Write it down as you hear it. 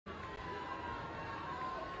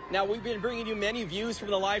Now, we've been bringing you many views from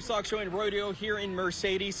the livestock show and rodeo here in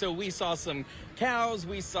Mercedes. So we saw some cows,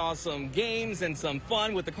 we saw some games and some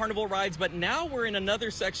fun with the carnival rides. But now we're in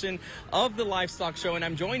another section of the livestock show, and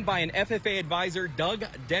I'm joined by an FFA advisor, Doug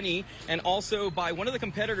Denny, and also by one of the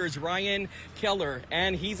competitors, Ryan Keller.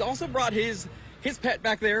 And he's also brought his pet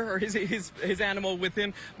back there, or his animal with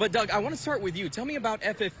him. But Doug, I want to start with you. Tell me about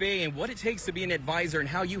FFA and what it takes to be an advisor and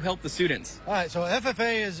how you help the students. All right, so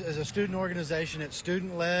FFA is a student organization. It's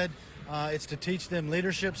student-led. It's to teach them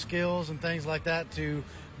leadership skills and things like that to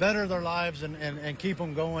better their lives and keep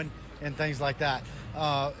them going and things like that.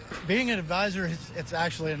 Being an advisor, it's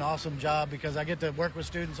actually an awesome job because I get to work with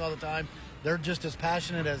students all the time. They're just as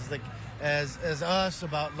passionate as us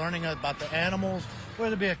about learning about the animals,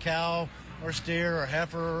 whether it be a cow, or steer, or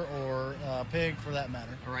heifer, or pig, for that matter.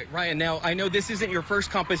 All right, Ryan, now I know this isn't your first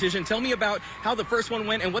competition. Tell me about how the first one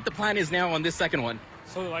went and what the plan is now on this second one.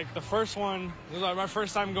 So, like, the first one, it was like my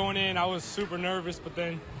first time going in. I was super nervous, but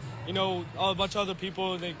then, you know, a bunch of other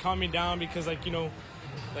people, they calmed me down because, like, you know,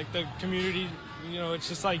 like the community, you know, it's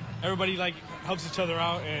just like everybody, like, helps each other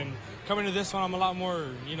out. And coming to this one, I'm a lot more,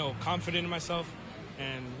 you know, confident in myself.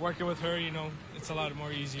 And working with her, you know, it's a lot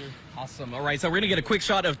more easier. Awesome. All right, so we're going to get a quick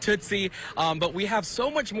shot of Tootsie, but we have so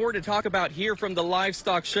much more to talk about here from the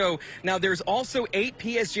livestock show. Now, there's also 8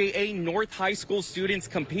 PSJA North High School students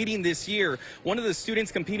competing this year. One of the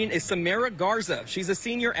students competing is Samara Garza. She's a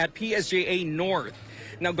senior at PSJA North.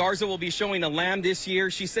 Now, Garza will be showing a lamb this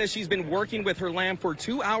year. She says she's been working with her lamb for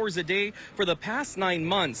 2 hours a day for the past 9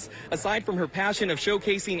 months. Aside from her passion of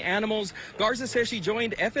showcasing animals, Garza says she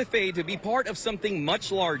joined FFA to be part of something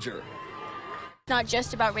much larger. Not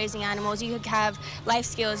just about raising animals. You have life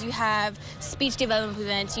skills, you have speech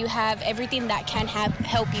development, you have everything that can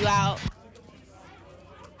help you out.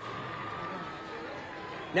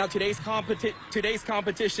 Now, today's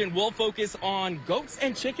competition will focus on goats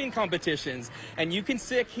and chicken competitions. And you can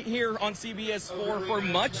sit here on CBS 4 for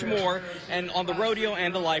much more and on the rodeo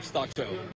and the livestock show.